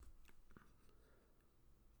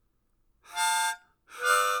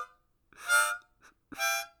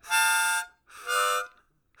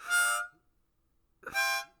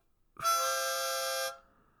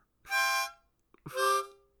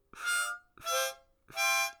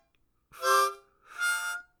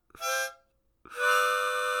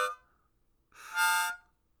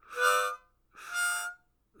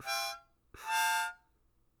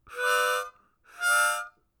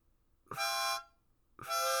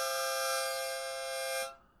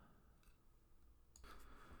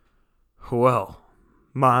Well,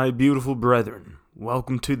 my beautiful brethren,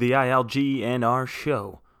 welcome to the ILG and our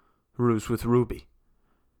show, Ruse with Ruby.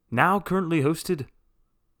 Now currently hosted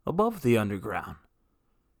above the underground.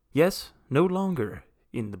 Yes, no longer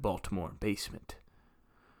in the Baltimore basement.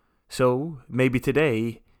 So, maybe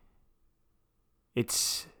today,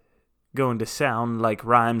 it's going to sound like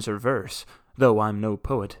rhymes or verse, though I'm no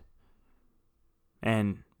poet.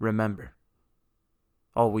 And remember,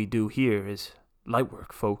 all we do here is light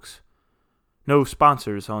work, folks. No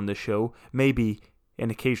sponsors on the show, maybe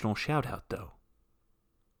an occasional shout-out, though.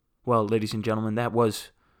 Well, ladies and gentlemen, that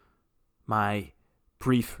was my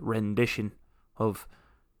brief rendition of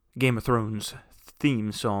Game of Thrones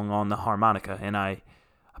theme song on the harmonica, and I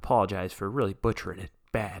apologize for really butchering it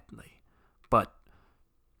badly. But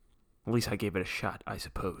at least I gave it a shot, I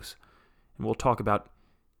suppose. And we'll talk about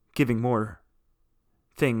giving more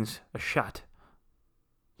things a shot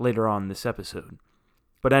later on this episode.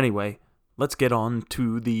 But anyway, let's get on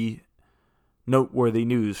to the noteworthy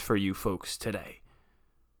news for you folks today.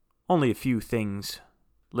 Only a few things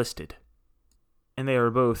listed. And they are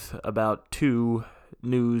both about two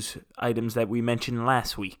news items that we mentioned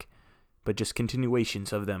last week, but just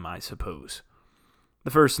continuations of them, I suppose. The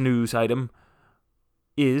first news item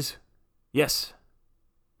is, yes,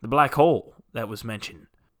 the black hole that was mentioned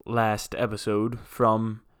last episode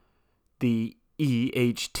from the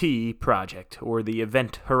EHT project, or the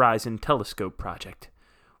Event Horizon Telescope project,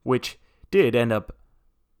 which did end up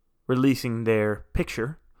releasing their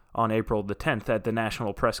picture on April the 10th at the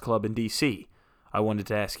National Press Club in D.C. I wanted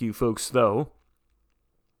to ask you folks, though,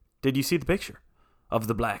 did you see the picture of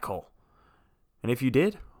the black hole? And if you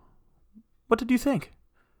did, what did you think?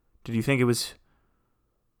 Did you think it was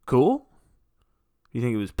cool? Do you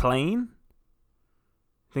think it was plain?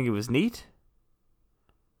 Think it was neat?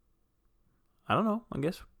 I don't know, I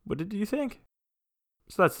guess. What did you think?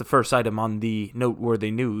 So that's the first item on the noteworthy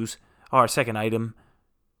news. Our second item,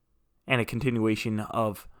 and a continuation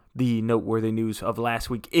of the noteworthy news of last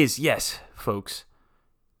week, is, yes, folks,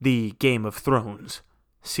 the Game of Thrones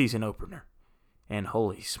season opener. And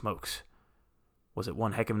holy smokes, was it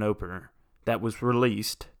one heck of an opener that was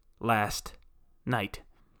released last night.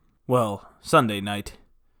 Well, Sunday night,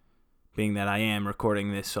 being that I am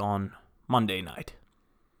recording this on Monday night.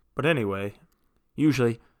 But anyway,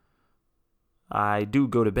 usually I do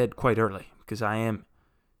go to bed quite early, because I am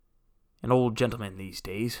an old gentleman these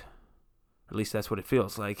days. At least that's what it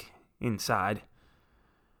feels like inside.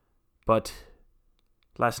 But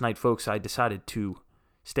last night, folks, I decided to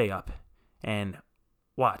stay up and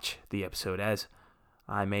watch the episode, as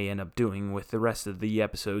I may end up doing with the rest of the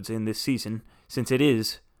episodes in this season, since it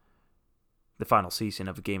is the final season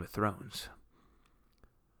of Game of Thrones.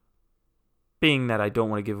 Being that I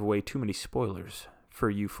don't want to give away too many spoilers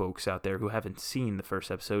for you folks out there who haven't seen the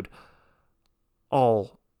first episode,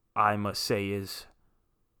 all I must say is,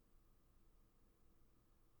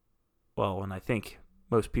 well, and I think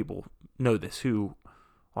most people know this who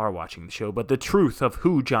are watching the show, but the truth of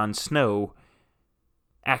who Jon Snow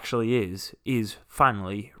actually is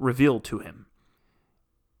finally revealed to him.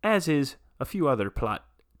 As is a few other plot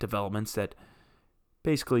developments that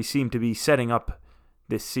basically seem to be setting up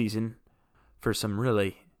this season for some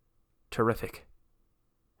really terrific,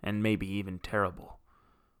 and maybe even terrible,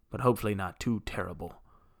 but hopefully not too terrible,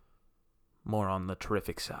 more on the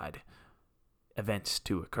terrific side, events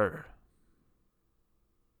to occur.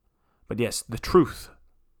 But yes, the truth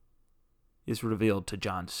is revealed to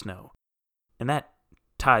Jon Snow. And that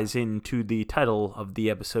ties into the title of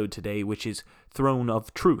the episode today, which is Throne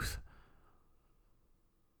of Truth.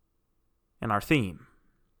 And our theme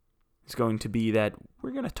is going to be that we're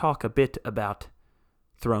going to talk a bit about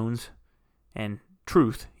thrones and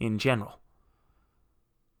truth in general.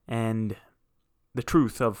 And the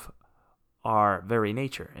truth of our very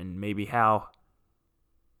nature, and maybe how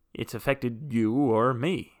it's affected you or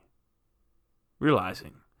me.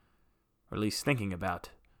 Realizing, or at least thinking about,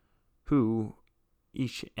 who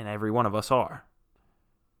each and every one of us are.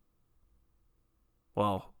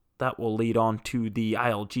 Well, that will lead on to the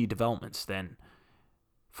ILG developments then,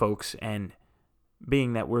 folks, and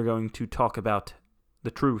being that we're going to talk about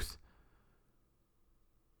the truth,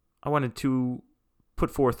 I wanted to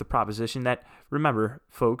put forth the proposition that, remember,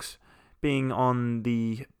 folks, being on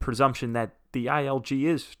the presumption that the ILG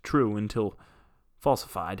is true until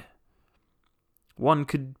falsified, one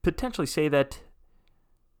could potentially say that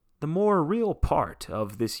the more real part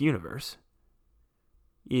of this universe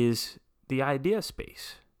is the idea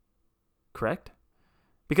space, correct?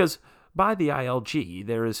 Because by the ILG,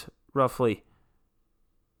 there is roughly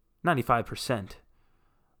 95%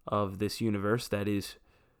 of this universe that is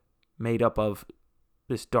made up of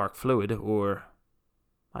this dark fluid, or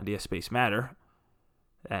idea space matter,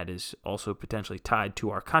 that is also potentially tied to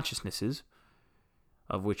our consciousnesses,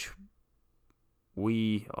 of which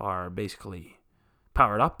we are basically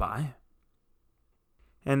powered up by,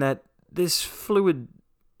 and that this fluid,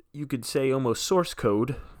 you could say almost source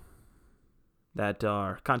code, that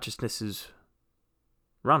our consciousnesses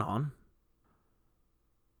run on,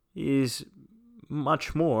 is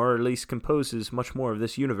much more, or at least composes much more of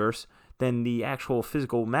this universe than the actual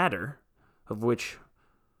physical matter of which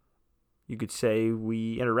you could say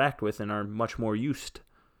we interact with and are much more used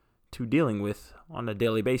to dealing with on a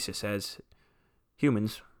daily basis as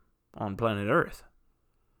humans on planet Earth.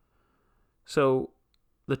 So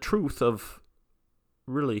the truth of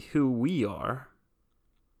really who we are,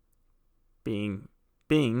 being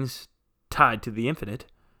beings tied to the infinite,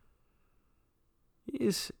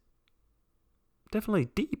 is definitely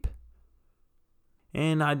deep.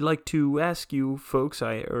 And I'd like to ask you folks,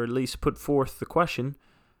 or at least put forth the question,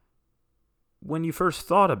 when you first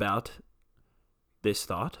thought about this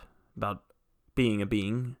thought, about being a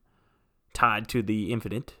being tied to the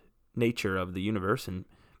infinite nature of the universe and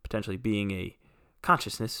potentially being a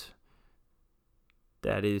consciousness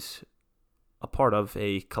that is a part of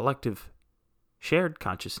a collective shared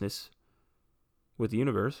consciousness with the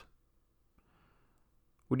universe,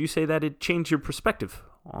 would you say that it changed your perspective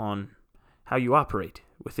on how you operate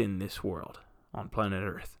within this world on planet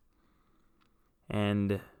Earth?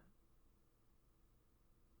 And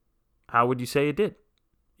how would you say it did,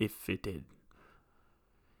 if it did?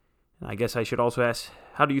 And I guess I should also ask,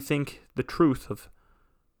 how do you think the truth of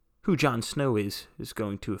who Jon Snow is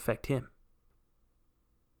going to affect him?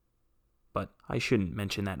 But I shouldn't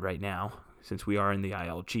mention that right now, since we are in the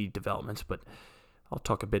ILG developments, but I'll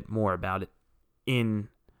talk a bit more about it in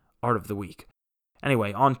Art of the Week.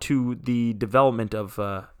 Anyway, on to the development of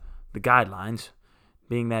the guidelines,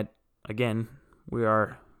 being that, again, we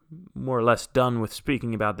are more or less done with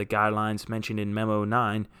speaking about the guidelines mentioned in Memo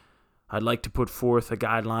 9. I'd like to put forth a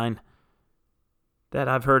guideline that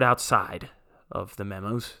I've heard outside of the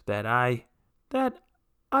memos that I'd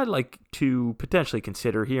like to potentially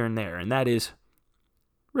consider here and there, and that is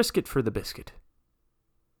risk it for the biscuit.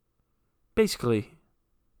 Basically,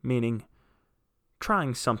 meaning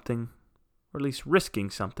trying something, or at least risking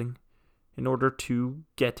something, in order to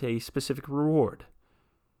get a specific reward.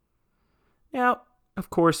 Now, of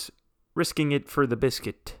course, risking it for the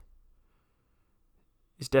biscuit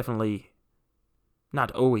is definitely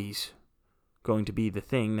not always going to be the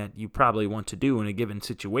thing that you probably want to do in a given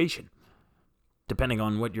situation, depending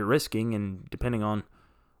on what you're risking and depending on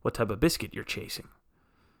what type of biscuit you're chasing.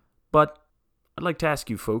 But I'd like to ask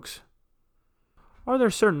you folks, are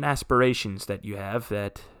there certain aspirations that you have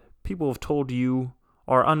that people have told you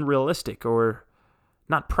are unrealistic or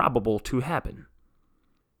not probable to happen,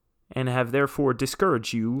 and have therefore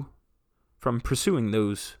discouraged you from pursuing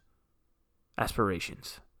those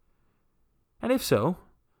aspirations? And if so,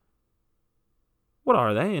 what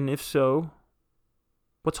are they? And if so,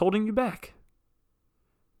 what's holding you back?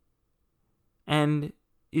 And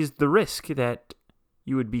is the risk that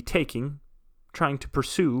you would be taking trying to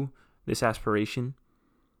pursue this aspiration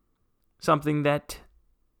something that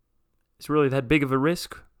is really that big of a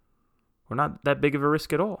risk, or not that big of a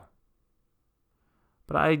risk at all?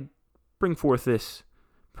 But I bring forth this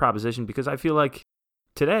proposition because I feel like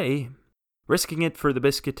today, risking it for the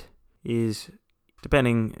biscuit is,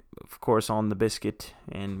 depending, of course, on the biscuit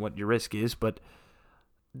and what your risk is, but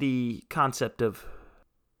the concept of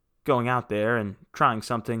going out there and trying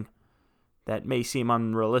something that may seem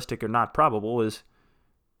unrealistic or not probable is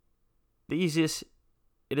the easiest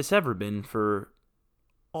it has ever been for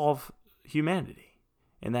all of humanity.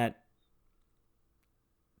 And that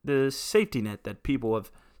the safety net that people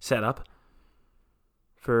have set up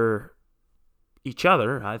for each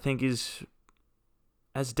other, I think, is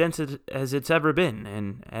as dense as it's ever been,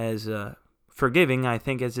 and as forgiving, I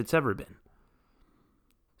think, as it's ever been.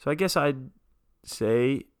 So I guess I'd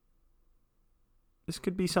say this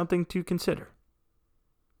could be something to consider.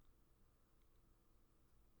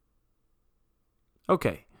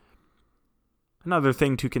 Okay. Another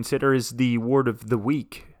thing to consider is the word of the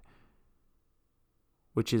week,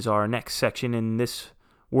 which is our next section. In this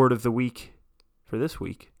word of the week for this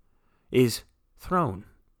week is throne.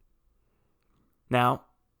 Now,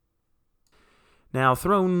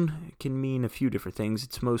 throne can mean a few different things.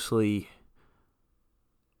 It's mostly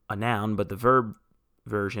a noun, but the verb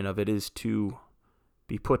version of it is to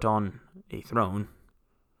be put on a throne.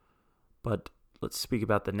 But let's speak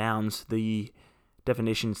about the nouns. The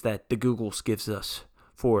definitions that the Googles gives us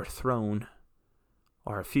for throne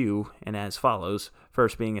are a few, and as follows.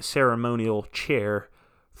 First being a ceremonial chair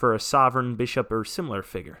for a sovereign, bishop, or similar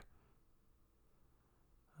figure.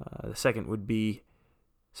 The second would be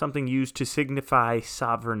something used to signify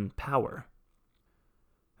sovereign power.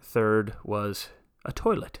 The third was a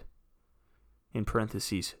toilet, in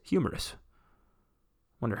parentheses, humorous.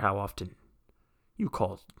 Wonder how often you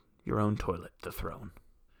call your own toilet the throne.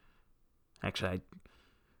 Actually,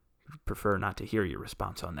 I'd prefer not to hear your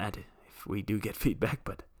response on that if we do get feedback,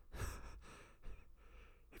 but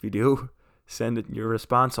if you do, send your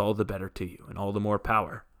response, all the better to you, and all the more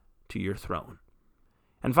power to your throne.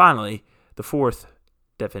 And finally, the fourth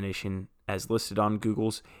definition, as listed on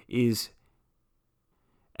Google's, is,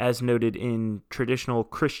 as noted in traditional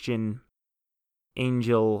Christian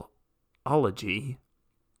angelology,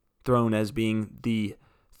 throne as being the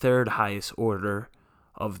third highest order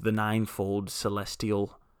of the ninefold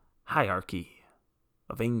celestial hierarchy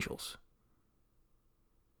of angels.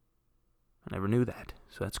 I never knew that,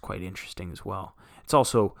 so that's quite interesting as well. It's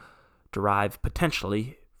also derived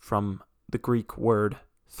potentially from the Greek word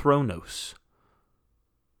thronos,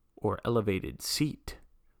 or elevated seat.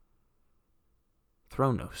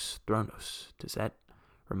 Thronos. Does that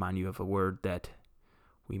remind you of a word that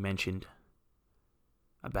we mentioned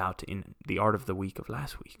about in the Art of the Week of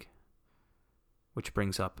last week? Which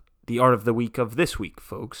brings up the Art of the Week of this week,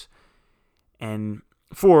 folks. And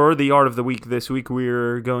for the Art of the Week this week,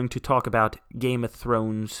 we're going to talk about Game of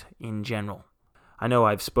Thrones in general. I know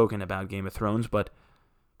I've spoken about Game of Thrones, but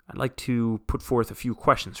I'd like to put forth a few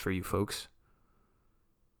questions for you folks,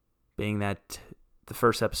 being that the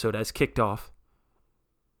first episode has kicked off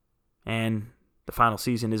and the final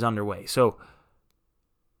season is underway. So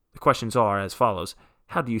the questions are as follows.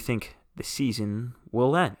 How do you think the season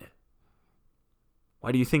will end?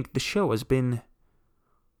 Why do you think the show has been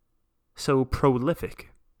so prolific?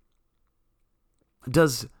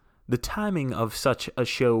 Does the timing of such a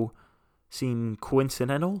show seem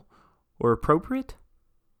coincidental or appropriate?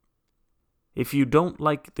 If you don't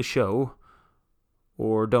like the show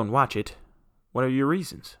or don't watch it, what are your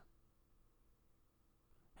reasons?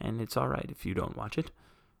 And it's alright if you don't watch it.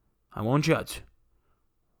 I won't judge.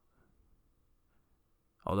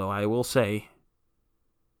 Although I will say,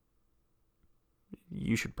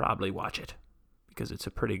 you should probably watch it, because it's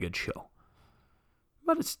a pretty good show.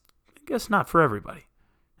 But it's, I guess, not for everybody.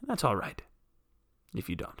 And that's alright, if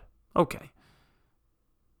you don't. Okay.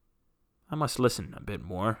 I must listen a bit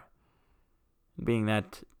more, being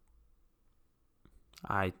that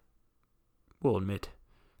I will admit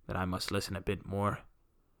that I must listen a bit more.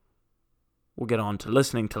 We'll get on to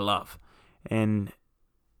listening to love. And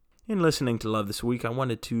in listening to love this week, I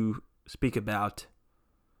wanted to speak about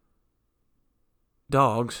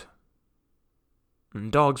dogs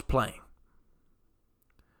and dogs playing.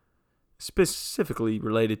 Specifically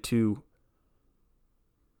related to,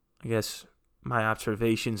 I guess, my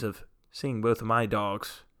observations of seeing both of my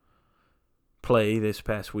dogs play this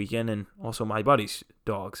past weekend and also my buddy's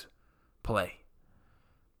dogs play.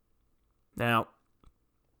 Now,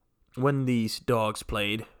 when these dogs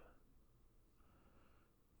played,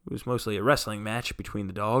 it was mostly a wrestling match between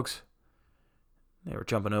the dogs. They were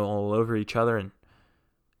jumping all over each other and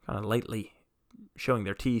kind of lightly showing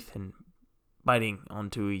their teeth and biting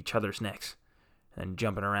onto each other's necks and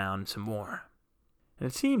jumping around some more. And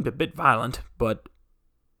it seemed a bit violent, but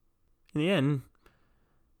in the end,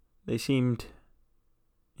 they seemed,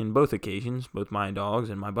 in both occasions, both my dogs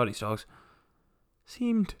and my buddy's dogs,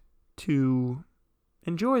 seemed to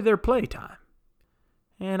enjoy their playtime.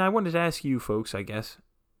 And I wanted to ask you folks, I guess,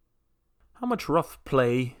 how much rough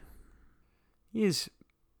play is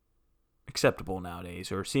acceptable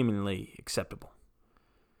nowadays, or seemingly acceptable?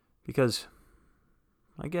 Because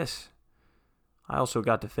I guess I also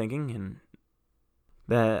got to thinking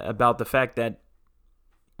about the fact that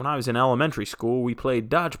when I was in elementary school, we played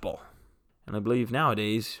dodgeball. And I believe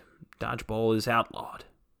nowadays, dodgeball is outlawed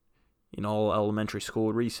in all elementary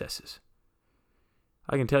school recesses.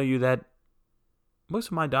 I can tell you that most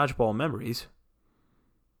of my dodgeball memories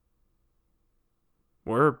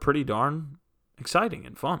were pretty darn exciting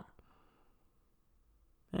and fun.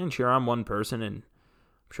 And sure, I'm one person, and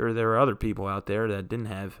I'm sure there are other people out there that didn't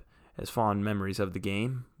have as fond memories of the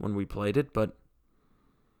game when we played it, but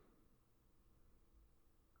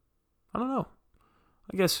I don't know.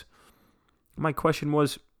 I guess my question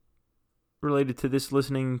was related to this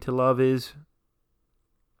listening to love is,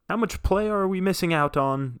 how much play are we missing out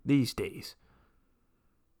on these days?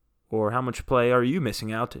 Or how much play are you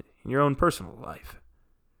missing out in your own personal life?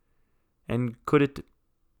 And could it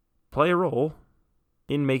play a role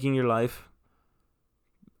in making your life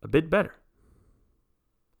a bit better?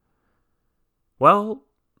 Well,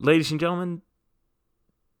 ladies and gentlemen,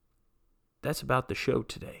 that's about the show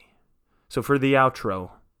today. So for the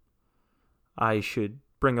outro, I should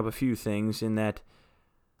bring up a few things in that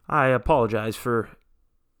I apologize for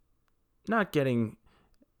not getting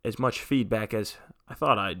as much feedback as I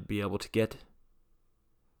thought I'd be able to get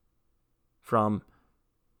from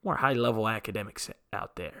more high-level academics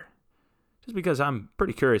out there. Just because I'm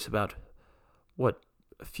pretty curious about what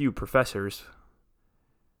a few professors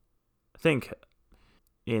think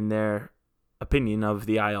in their opinion of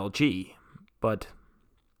the ILG, but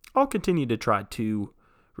I'll continue to try to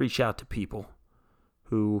reach out to people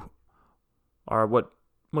who are what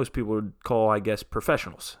most people would call, I guess,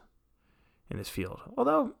 professionals in this field.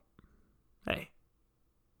 Although, hey,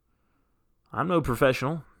 I'm no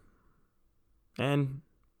professional, and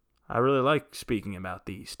I really like speaking about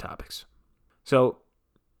these topics. So,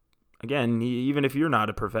 again, even if you're not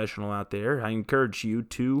a professional out there, I encourage you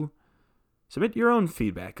to submit your own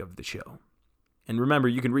feedback of the show. And remember,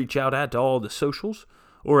 you can reach out at all the socials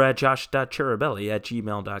or at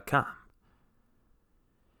josh.cherubelli@gmail.com.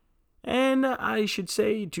 And I should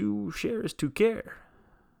say to share is to care.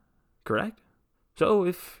 Correct? So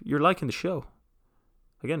if you're liking the show,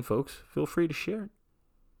 again, folks, feel free to share it.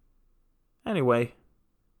 Anyway,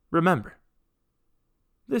 remember,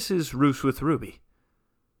 this is Roos with Ruby.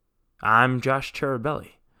 I'm Josh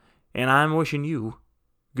Cherubelli, and I'm wishing you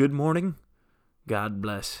good morning, God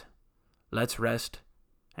bless, let's rest,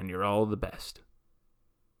 and you're all the best.